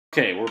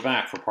Okay, we're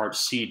back for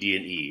parts C, D,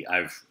 and E.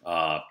 I've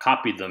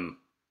copied them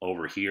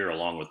over here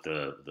along with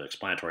the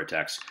explanatory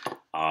text.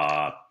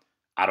 I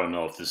don't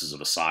know if this is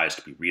of a size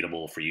to be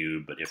readable for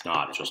you, but if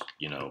not, just,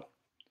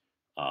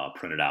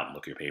 print it out and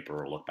look at your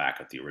paper or look back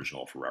at the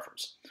original for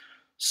reference.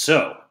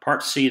 So,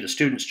 part C, the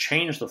students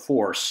changed the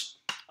force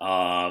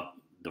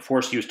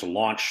used to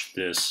launch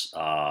this,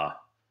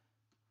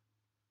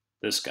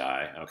 this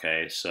guy,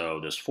 okay?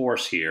 So this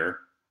force here,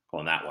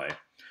 going that way,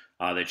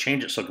 they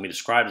changed it so it can be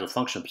described as a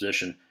function of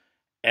position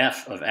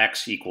f of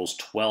x equals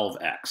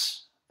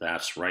 12x.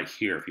 That's right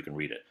here if you can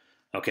read it.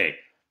 Okay,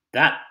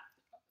 that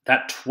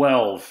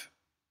 12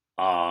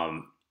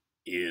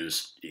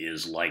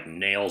 is like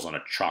nails on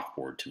a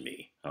chalkboard to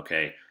me.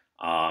 Okay,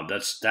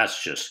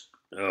 that's just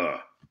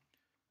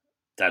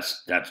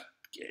that's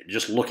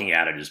just looking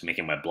at it is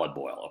making my blood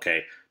boil.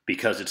 Okay,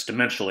 because it's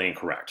dimensionally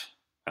incorrect.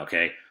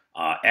 Okay,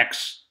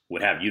 x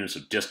would have units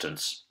of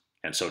distance,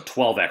 and so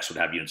 12x would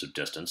have units of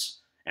distance,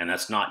 and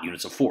that's not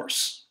units of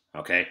force.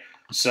 Okay,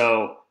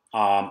 so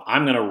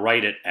I'm going to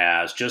write it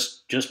as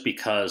just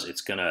because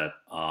it's going to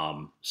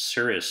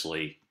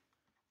seriously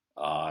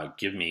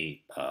give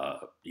me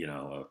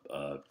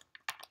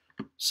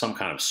some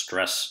kind of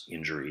stress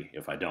injury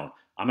if I don't.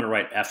 I'm going to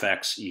write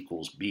fx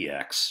equals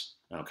bx,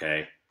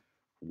 okay,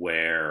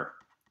 where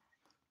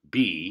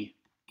b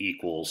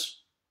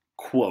equals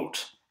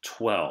quote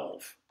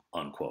 12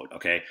 unquote,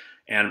 okay,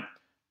 and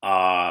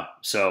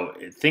so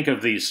think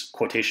of these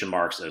quotation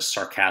marks as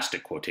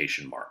sarcastic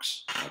quotation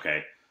marks,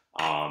 okay.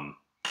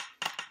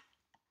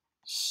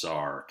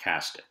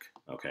 Sarcastic,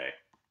 okay?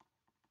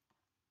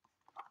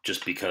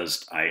 Just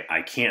because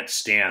I can't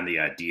stand the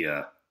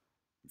idea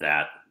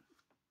that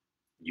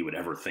you would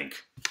ever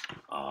think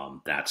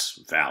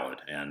that's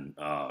valid. And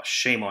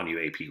shame on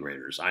you, AP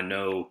graders. I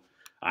know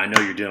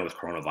you're dealing with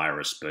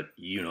coronavirus, but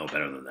you know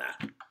better than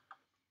that.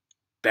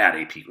 Bad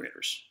AP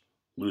graders.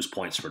 Lose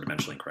points for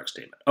dimensionally incorrect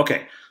statement.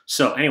 Okay,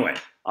 so anyway,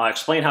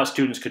 explain how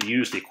students could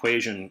use the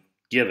equation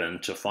given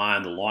to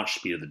find the launch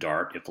speed of the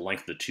dart if the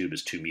length of the tube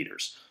is 2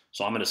 meters.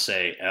 So I'm going to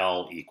say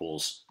L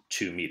equals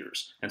 2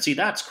 meters. And see,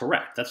 that's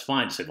correct. That's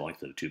fine to say the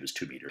length of the tube is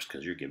 2 meters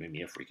because you're giving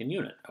me a freaking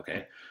unit,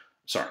 okay?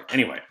 Sorry.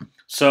 Anyway,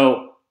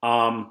 so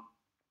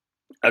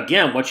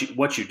again,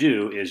 what you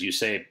do is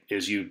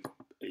you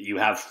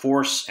have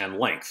force and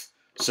length.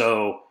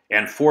 So,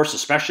 and force,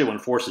 especially when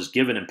force is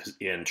given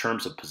in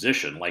terms of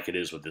position, like it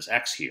is with this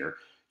x here,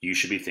 you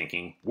should be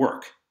thinking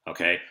work,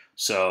 okay?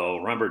 So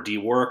remember d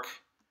work,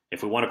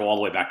 if we want to go all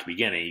the way back to the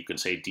beginning, you can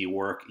say d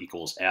work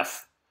equals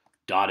F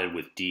dotted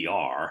with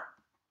dr,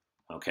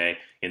 okay?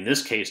 In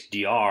this case,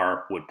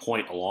 dr would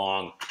point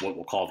along what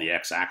we'll call the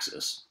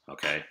x-axis,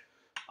 okay?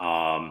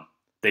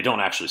 They don't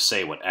actually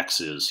say what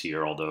x is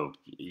here, although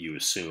you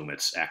assume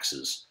it's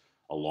x's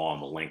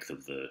along the length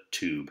of the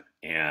tube,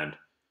 and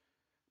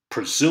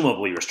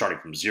presumably you're starting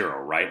from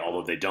 0, right?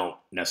 Although they don't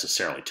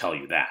necessarily tell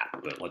you that,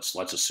 but let's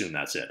assume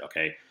that's it,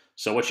 okay?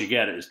 So what you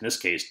get is, in this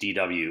case,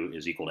 dw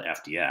is equal to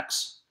f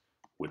dx,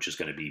 which is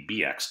going to be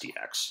bx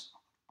dx,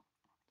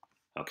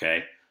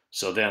 okay?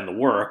 So then the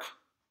work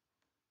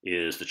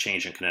is the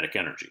change in kinetic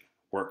energy,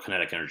 work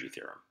kinetic energy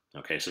theorem.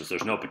 Okay, so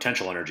there's no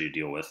potential energy to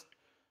deal with.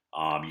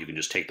 You can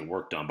just take the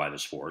work done by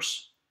this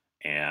force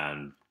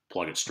and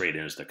plug it straight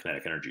in as the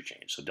kinetic energy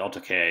change. So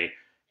delta K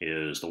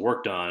is the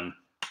work done,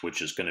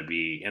 which is going to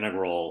be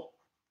integral,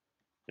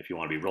 if you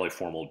want to be really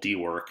formal, d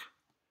work,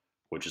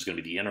 which is going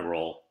to be the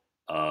integral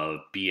of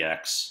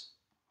bx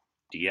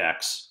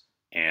dx,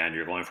 and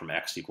you're going from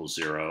x equals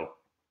 0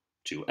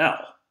 to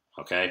L,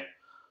 okay?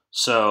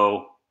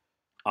 So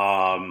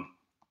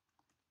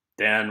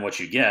then what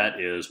you get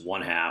is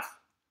 1/2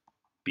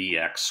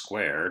 bx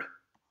squared,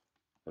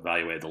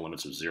 evaluate the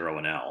limits of 0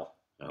 and L,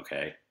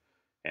 okay?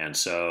 And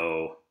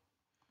so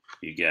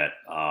you get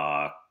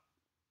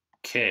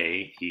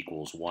K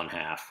equals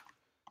 1/2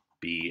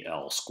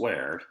 BL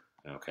squared,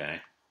 okay?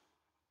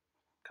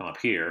 Come up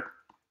here,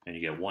 and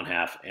you get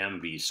 1/2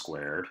 MV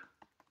squared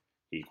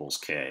equals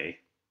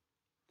K.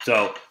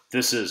 So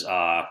this is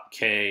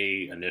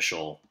K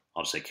initial,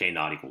 I'll just say K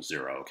naught equals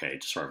 0, okay?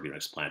 Just sort of an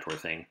explanatory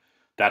thing.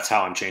 That's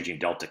how I'm changing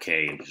delta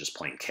K into just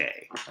plain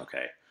K,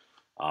 okay?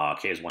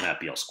 K is 1/2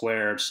 BL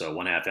squared, so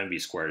 1/2 MV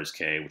squared is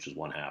K, which is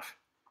 1/2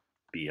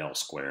 BL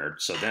squared.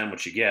 So then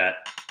what you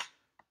get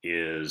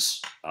is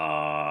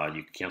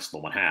you can cancel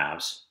the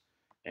 1/2s,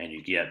 and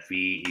you get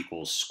V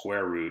equals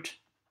square root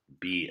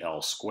BL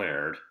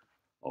squared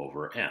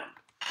over M,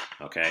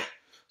 okay?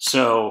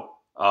 So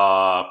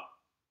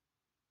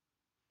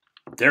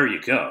there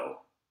you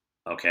go,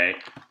 okay?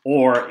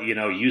 Or,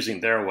 using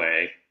their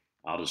way,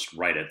 I'll just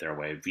write it their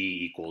way,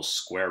 V equals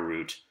square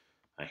root,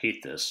 I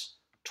hate this,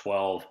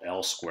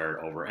 12L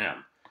squared over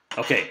M.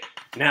 Okay,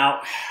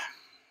 now,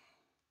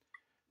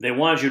 they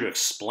wanted you to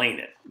explain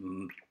it.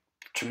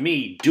 To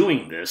me,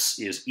 doing this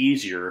is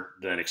easier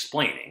than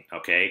explaining,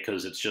 okay,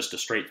 because it's just a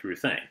straight through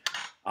thing.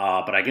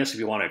 But I guess if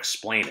you want to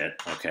explain it,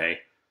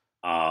 okay,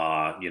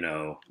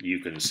 you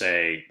can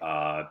say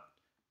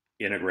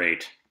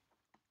integrate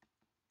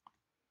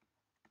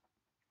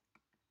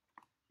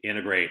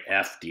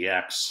f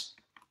dx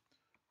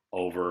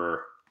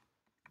over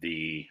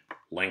the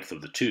length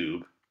of the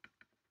tube,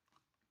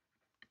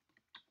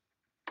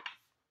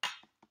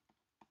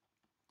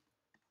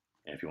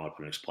 and if you want to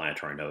put an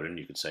explanatory note in,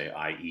 you could say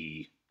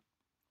i.e.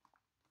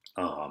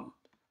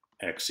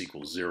 X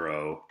equals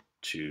 0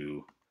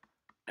 to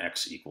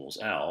x equals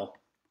L,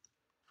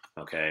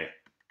 okay,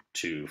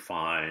 to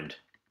find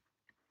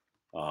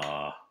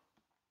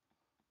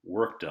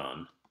work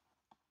done,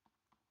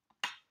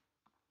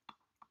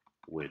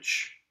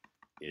 which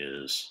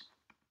is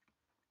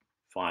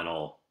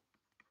final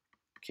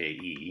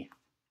KE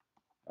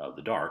of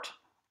the dart,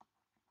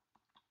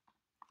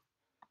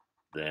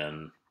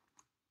 then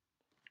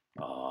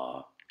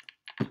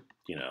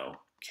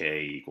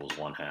K equals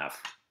 1/2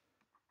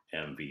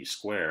 mv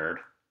squared,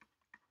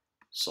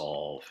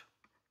 solve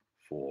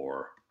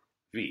for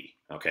v.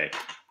 Okay.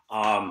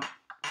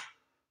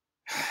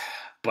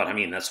 But I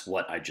mean, that's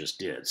what I just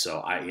did.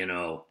 So I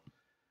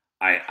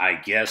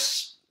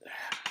guess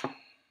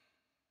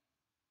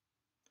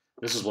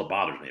this is what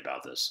bothers me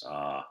about this.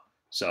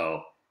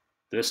 So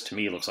this to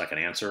me looks like an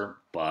answer,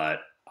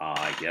 but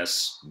I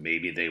guess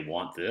maybe they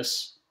want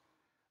this.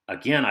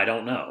 Again, I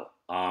don't know.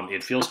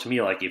 It feels to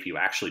me like if you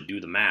actually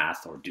do the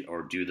math or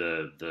do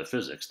the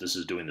physics, this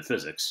is doing the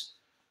physics,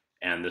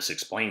 and this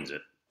explains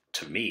it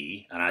to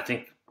me. And I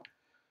think,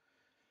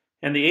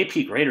 and the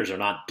AP graders are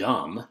not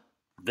dumb.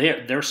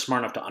 They're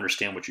smart enough to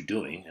understand what you're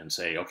doing and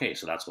say, okay,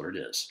 so that's what it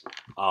is.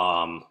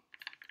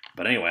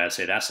 But anyway, I'd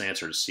say that's the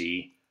answer to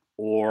C.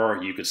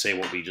 Or you could say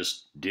what we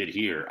just did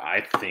here,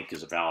 I think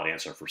is a valid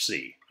answer for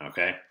C.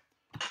 Okay.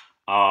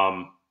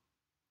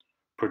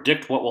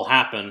 Predict what will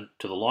happen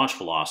to the launch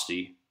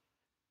velocity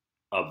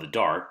of the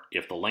dart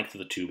if the length of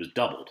the tube is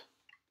doubled.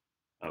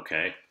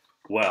 Okay.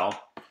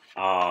 Well,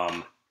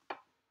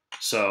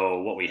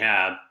 so what we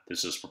had,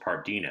 this is for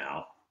part D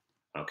now.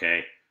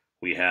 Okay.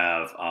 We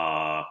have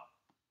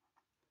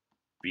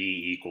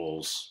B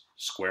equals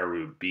square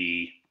root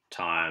B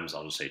times,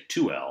 I'll just say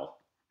 2L,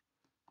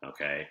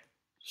 okay,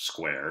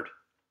 squared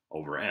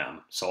over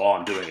M. So all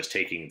I'm doing is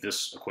taking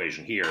this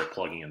equation here,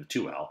 plugging in the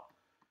 2L.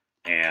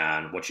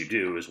 And what you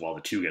do is, well,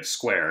 the 2 gets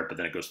squared, but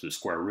then it goes through the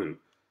square root.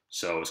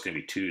 So it's going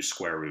to be 2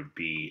 square root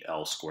B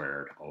L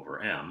squared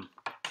over M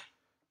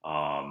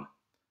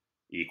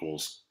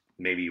equals,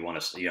 maybe you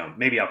want to,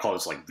 maybe I'll call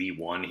this like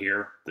V1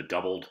 here, the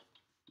doubled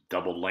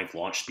length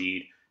launch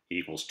speed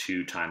equals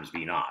 2 times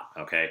V naught,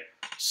 okay?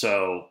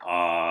 So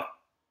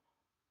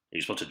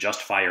you're supposed to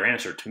justify your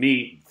answer. To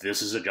me,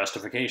 this is a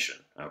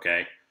justification,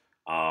 okay?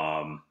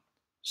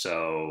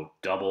 So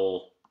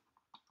double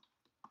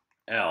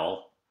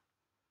L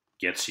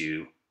gets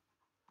you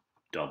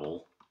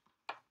double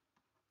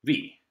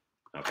V,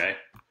 okay?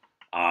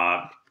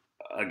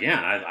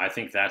 Again, I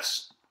think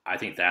that's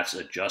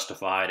a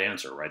justified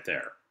answer right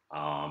there.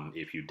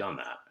 If you've done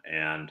that,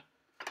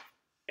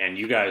 and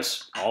you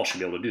guys all should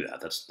be able to do that.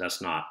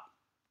 That's not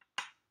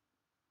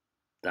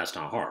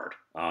hard.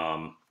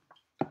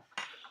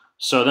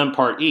 So then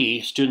part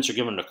E, students are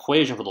given an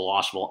equation for the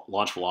launch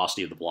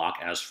velocity of the block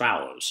as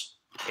follows.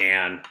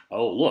 And,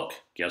 oh, look,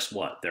 guess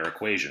what? Their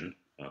equation,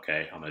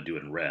 okay, I'm going to do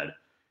it in red,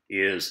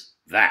 is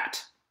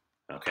that,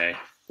 okay?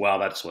 Well,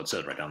 that's what it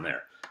says right down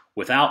there.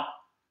 Without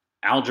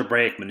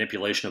algebraic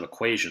manipulation of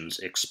equations,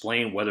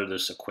 explain whether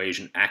this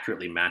equation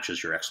accurately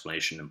matches your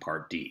explanation in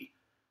part D.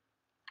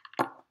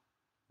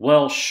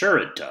 Well, sure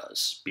it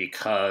does,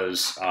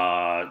 because,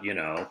 what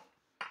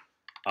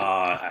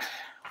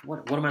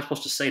am I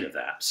supposed to say to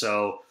that?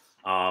 So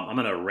I'm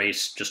going to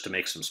erase, just to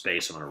make some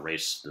space, I'm going to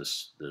erase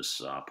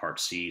this part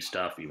C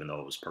stuff, even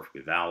though it was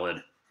perfectly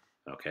valid,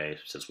 okay,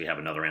 since we have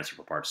another answer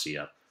for part C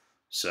up.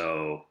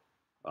 So,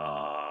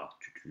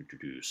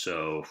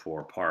 so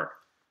for part,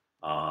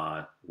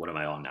 what am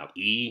I on now?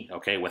 E,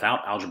 okay,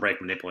 without algebraic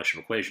manipulation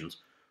of equations.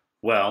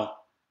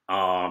 Well,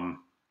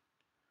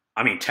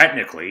 I mean,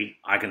 technically,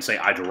 I can say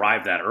I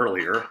derived that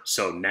earlier,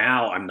 so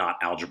now I'm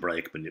not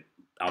algebraically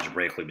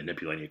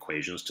manipulating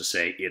equations to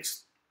say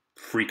it's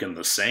freaking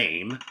the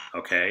same,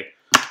 okay?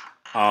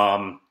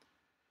 But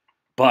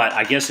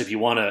I guess if you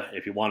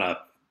wanna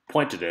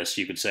point to this,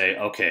 you could say,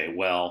 okay,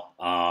 well,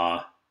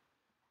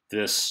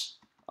 this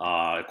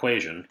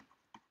equation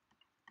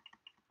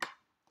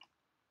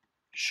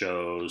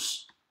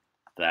shows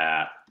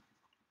that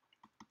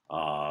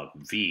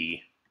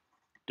V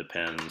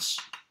depends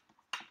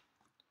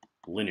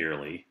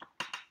linearly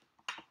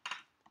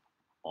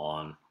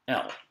on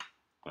L,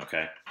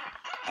 okay?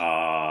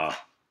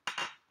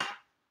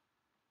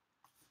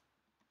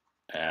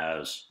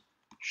 As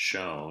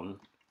shown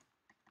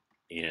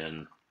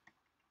in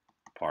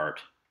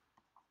part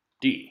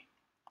D,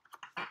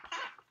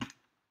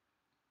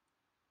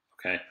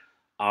 okay?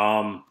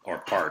 Or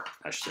part,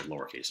 I should say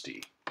lowercase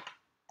d,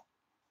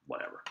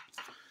 whatever.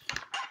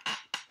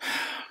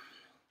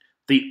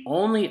 The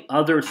only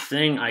other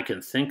thing I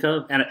can think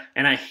of, and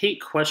I hate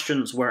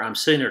questions where I'm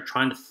sitting there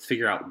trying to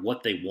figure out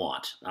what they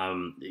want.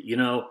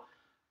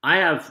 I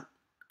have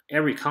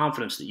every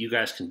confidence that you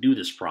guys can do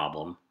this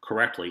problem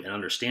correctly and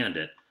understand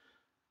it.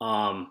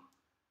 I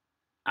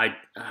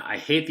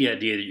hate the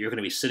idea that you're going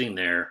to be sitting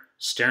there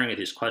staring at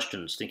these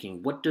questions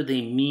thinking, what do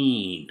they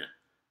mean?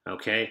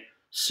 Okay,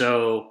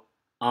 so,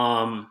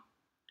 and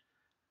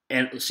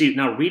see,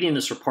 now reading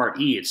this for part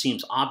E, it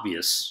seems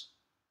obvious,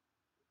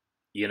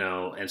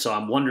 and so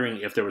I'm wondering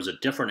if there was a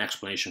different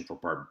explanation for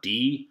part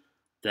D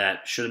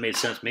that should have made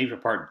sense. Maybe for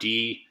part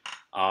D,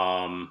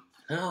 no,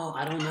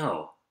 I don't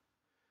know.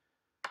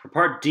 For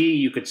part D,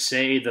 you could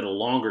say that a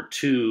longer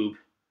tube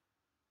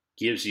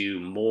gives you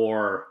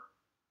more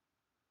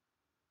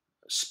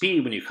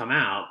speed when you come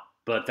out,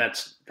 but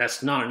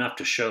that's not enough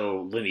to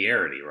show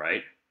linearity,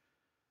 right?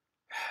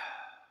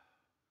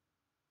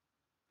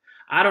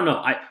 I don't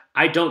know.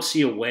 I don't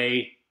see a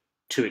way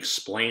to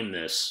explain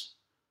this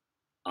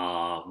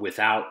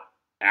without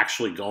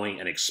actually going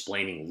and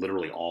explaining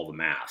literally all the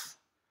math.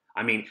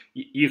 I mean,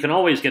 you can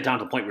always get down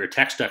to the point where your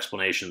text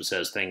explanation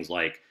says things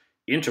like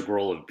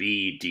integral of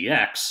b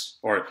dx,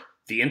 or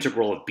the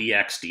integral of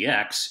bx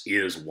dx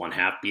is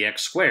 1/2 bx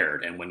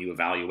squared. And when you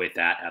evaluate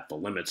that at the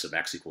limits of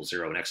x equals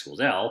 0 and x equals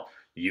L,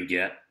 you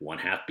get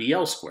 1/2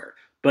 bl squared.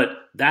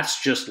 But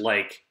that's just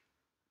like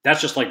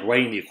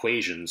writing the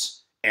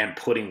equations and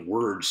putting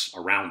words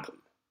around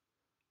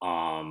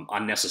them,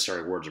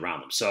 unnecessary words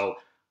around them. So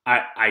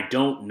I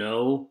don't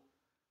know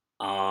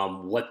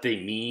what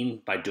they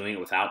mean by doing it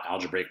without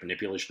algebraic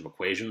manipulation of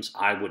equations.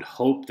 I would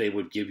hope they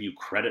would give you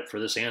credit for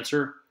this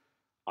answer.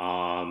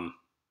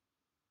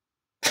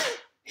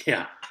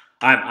 Yeah,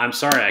 I'm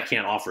sorry I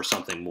can't offer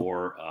something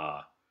more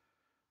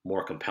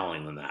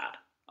compelling than that.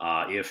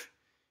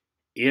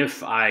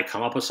 If I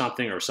come up with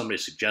something, or somebody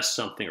suggests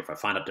something, or if I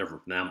find out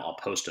different from them, I'll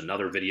post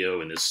another video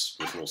in this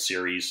little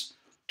series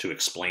to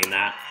explain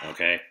that.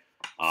 Okay,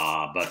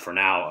 but for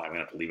now, I'm gonna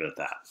have to leave it at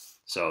that.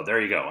 So there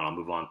you go, and I'll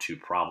move on to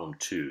problem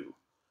 2.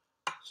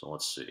 So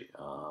let's see.